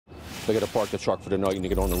They got to park the truck for the night and they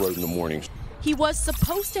get on the road in the mornings. He was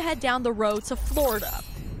supposed to head down the road to Florida.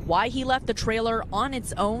 Why he left the trailer on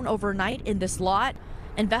its own overnight in this lot,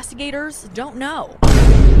 investigators don't know.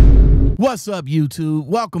 What's up, YouTube?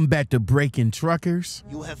 Welcome back to Breaking Truckers.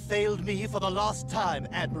 You have failed me for the last time,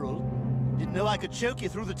 Admiral. Didn't know I could choke you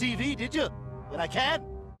through the TV, did you? But I can.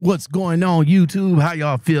 What's going on, YouTube? How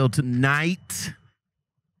y'all feel tonight?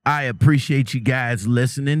 I appreciate you guys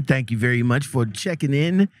listening. Thank you very much for checking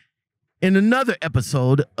in another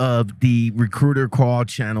episode of the Recruiter Call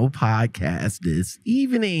Channel podcast this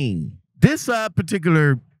evening. This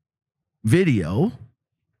particular video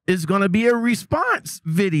is going to be a response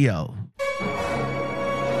video.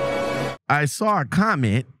 I saw a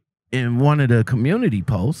comment in one of the community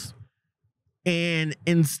posts, and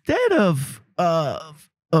instead of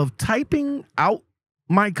typing out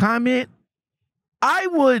my comment, I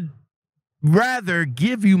would rather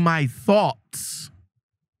give you my thoughts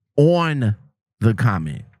on the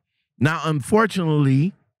comment. Now,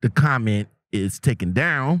 unfortunately, the comment is taken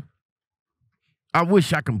down. I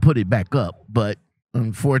wish I can put it back up, but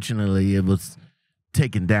unfortunately, it was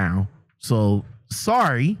taken down. So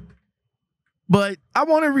sorry, but I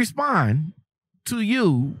want to respond to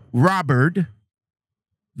you, Robert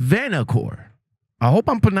Vanacore. I hope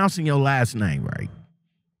I'm pronouncing your last name right.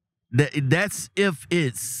 That's if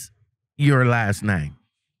it's your last name.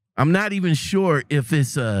 I'm not even sure if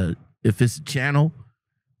it's a channel,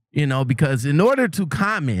 you know, because in order to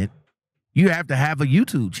comment, you have to have a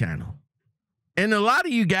YouTube channel. And a lot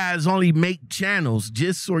of you guys only make channels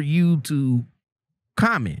just for you to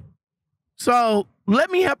comment. So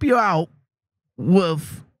let me help you out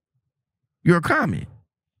with your comment.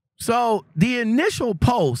 So the initial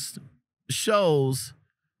post shows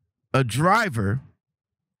a driver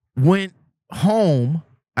went home.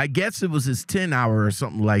 I guess it was his 10 hour or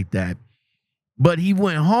something like that. But he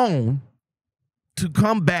went home to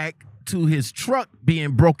come back to his truck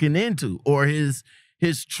being broken into, or his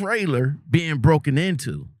trailer being broken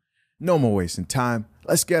into. No more wasting time.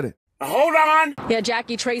 Let's get it. Hold on. Yeah,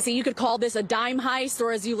 Jackie, Tracy, you could call this a dime heist,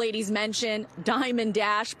 or as you ladies mentioned, dime and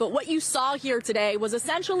dash. But what you saw here today was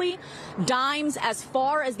essentially dimes as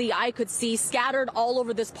far as the eye could see, scattered all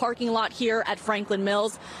over this parking lot here at Franklin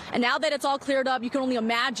Mills. And now that it's all cleared up, you can only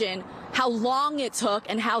imagine how long it took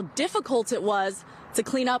and how difficult it was to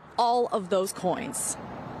clean up all of those coins.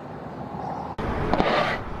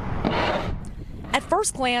 At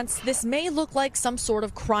first glance, this may look like some sort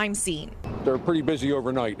of crime scene. They're pretty busy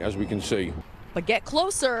overnight, as we can see. But get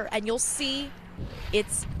closer and you'll see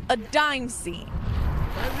it's a dime scene.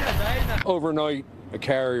 Overnight, a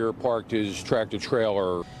carrier parked his tractor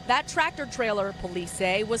trailer. That tractor trailer, police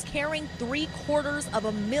say, was carrying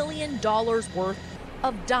 $750,000 worth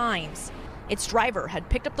of dimes. Its driver had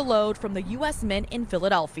picked up the load from the U.S. Mint in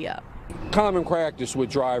Philadelphia. Common practice with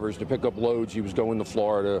drivers to pick up loads. He was going to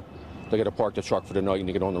Florida. They got to park the truck for the night and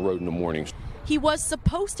they get on the road in the mornings. He was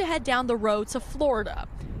supposed to head down the road to Florida.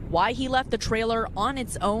 Why he left the trailer on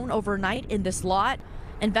its own overnight in this lot,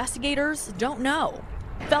 investigators don't know.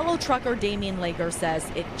 Fellow trucker Damian Lager says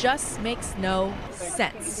it just makes no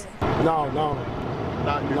sense. No, it's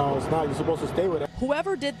not. You're supposed to stay with it.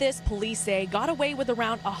 Whoever did this, police say, got away with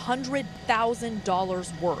around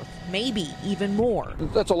 $100,000 worth, maybe even more.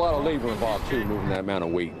 That's a lot of labor involved, too, moving that amount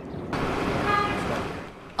of weight.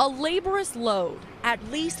 A laborious load, at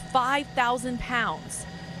least 5,000 pounds.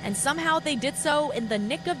 And somehow they did so in the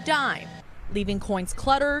nick of dime, leaving coins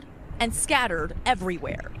cluttered and scattered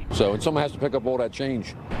everywhere. So, and someone has to pick up all that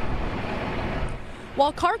change.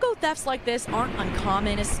 While cargo thefts like this aren't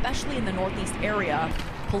uncommon, especially in the Northeast area,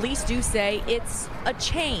 police do say it's a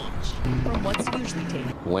change from what's usually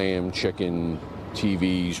taken. Lamb, chicken,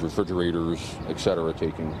 TVs, refrigerators, etc.,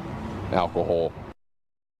 taking alcohol.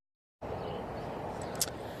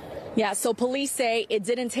 Yeah, so police say it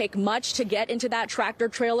didn't take much to get into that tractor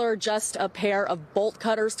trailer, just a pair of bolt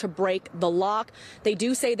cutters to break the lock. They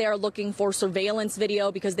do say they are looking for surveillance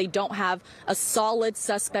video because they don't have a solid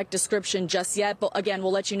suspect description just yet. But again,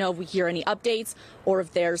 we'll let you know if we hear any updates or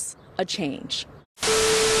if there's a change.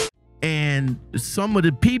 And some of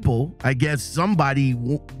the people, I guess somebody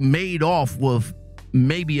made off with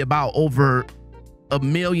maybe about over $1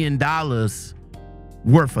 million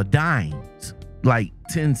worth of dimes. Like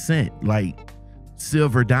 10 cent, like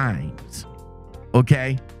silver dimes.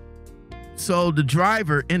 Okay. So the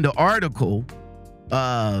driver in the article,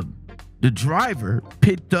 the driver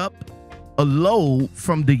picked up a load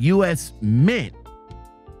from the U.S. Mint,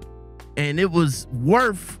 and it was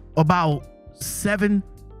worth about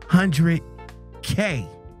 $700K.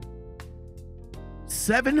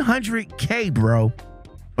 $700K, bro.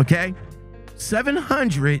 Okay.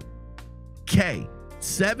 $700K. $700K,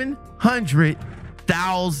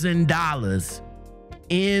 $700,000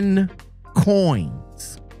 in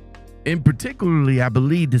coins. And particularly, I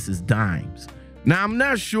believe this is dimes. Now, I'm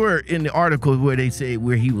not sure in the article where they say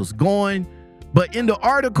where he was going, but in the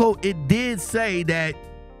article, it did say that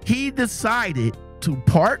he decided to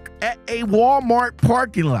park at a Walmart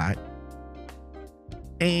parking lot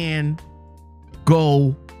and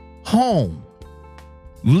go home,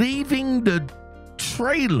 leaving the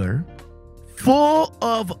trailer full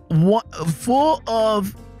of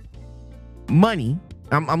money.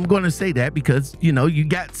 I'm going to say that because, you know, you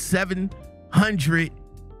got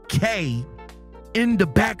 $700K in the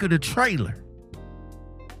back of the trailer.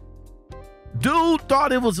 Dude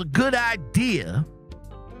thought it was a good idea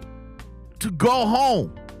to go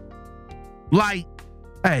home. Like,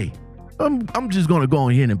 hey, I'm just going to go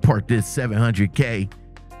ahead and park this $700K,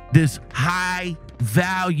 this high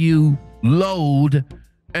value load.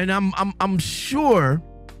 And I'm sure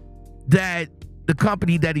that the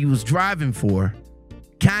company that he was driving for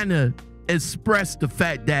kind of expressed the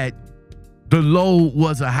fact that the load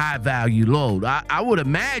was a high value load. I would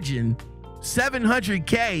imagine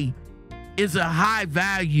 $700K is a high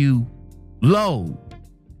value load.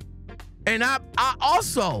 And I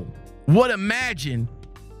also would imagine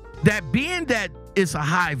that being that it's a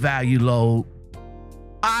high value load,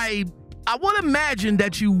 I would imagine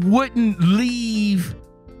that you wouldn't leave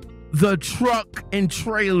the truck and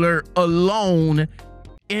trailer alone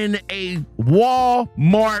in a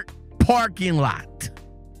Walmart parking lot.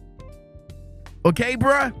 Okay,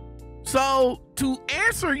 bruh? So to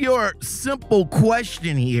answer your simple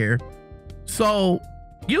question here, so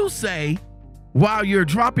you say while you're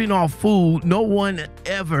dropping off food, no one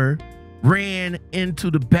ever ran into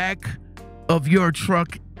the back of your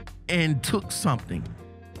truck and took something.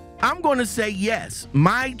 I'm going to say yes.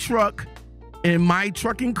 My truck, in my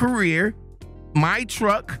trucking career, my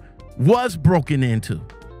truck was broken into.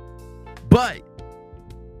 But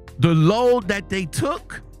the load that they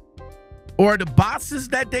took, or the boxes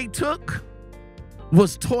that they took,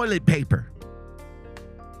 was toilet paper.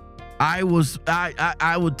 I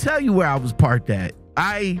would tell you where I was parked at.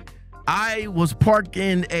 I was parked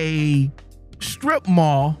in a strip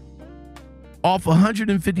mall off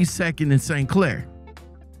 152nd in St. Clair.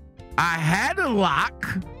 I had a lock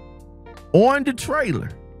on the trailer.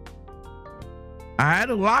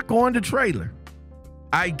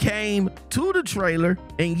 I came to the trailer,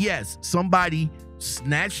 and yes, somebody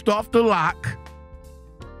snatched off the lock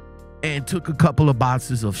and took a couple of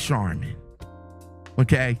boxes of Charmin.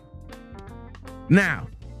 Okay? Now,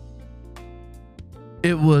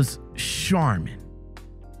 it was Charmin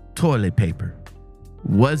toilet paper.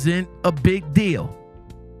 Wasn't a big deal.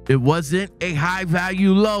 It wasn't a high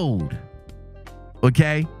value load.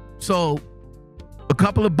 Okay? So, a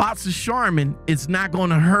couple of boxes of Charmin, it's not going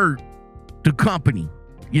to hurt the company.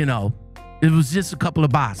 You know, it was just a couple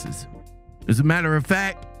of boxes. As a matter of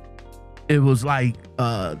fact, it was like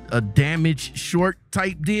a damaged short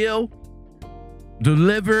type deal,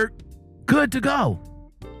 delivered, good to go.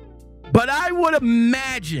 But I would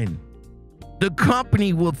imagine the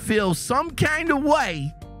company would feel some kind of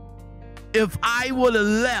way if I would have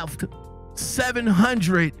left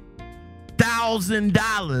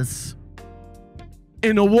 $700,000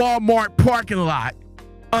 in a Walmart parking lot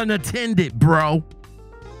unattended, bro.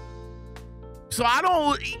 So I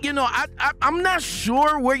don't, you know, I'm not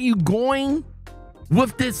sure where you going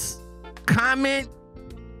with this comment.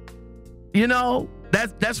 You know,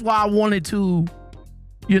 that's why I wanted to,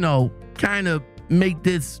 you know, kind of make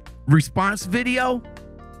this response video,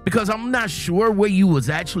 because I'm not sure where you was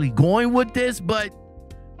actually going with this, but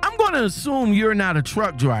I'm going to assume you're not a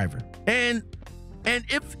truck driver. And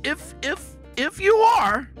if you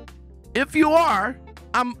are,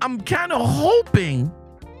 I'm kind of hoping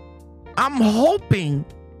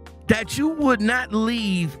that you would not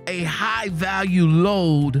leave a high value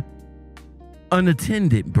load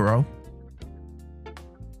unattended, bro.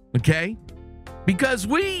 Okay? Because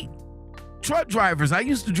we truck drivers, I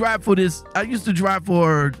used to drive for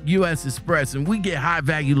US Express, and we get high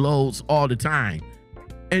value loads all the time.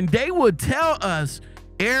 And they would tell us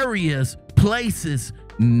areas, places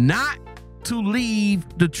not to leave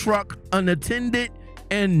the truck unattended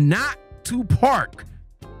and not to park.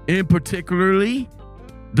 In particularly,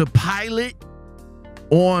 the Pilot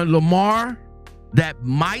on Lamar, that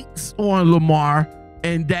Mike's on Lamar,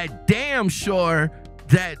 and that damn sure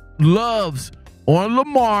that Loves on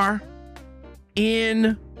Lamar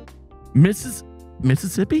in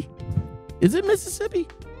Mississippi? Is it Mississippi?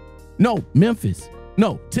 No, Memphis.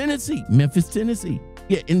 No, Tennessee. Memphis, Tennessee.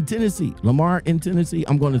 Yeah, in Tennessee. Lamar in Tennessee.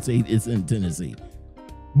 I'm going to say it's in Tennessee.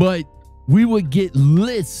 But we would get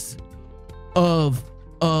lists of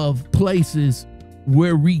places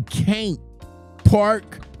where we can't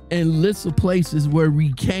park and lists of places where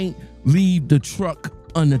we can't leave the truck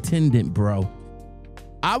unattended, bro.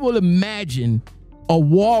 I would imagine a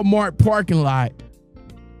Walmart parking lot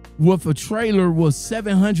with a trailer was over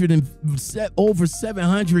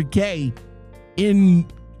 700K in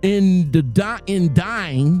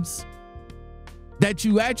dimes that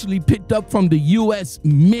you actually picked up from the U.S.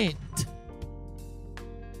 Mint.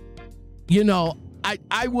 You know,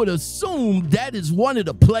 I would assume that is one of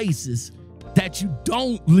the places that you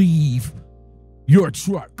don't leave your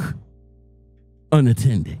truck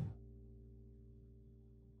unattended.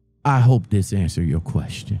 I hope this answered your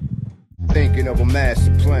question. Thinking of a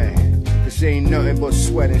master plan. This ain't nothing but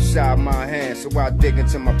sweat inside my hands. So I dig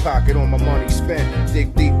into my pocket on my money spent.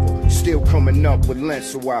 Dig deeper, still coming up with length.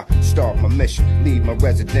 So I start my mission, leave my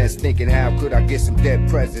residence. Thinking how could I get some dead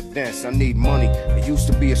presidents? I need money. I used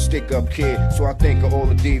to be a stick-up kid, so I think of all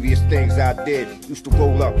the devious things I did. Used to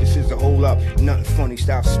roll up, this is a hole up. Nothing funny,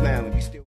 stop smiling. We still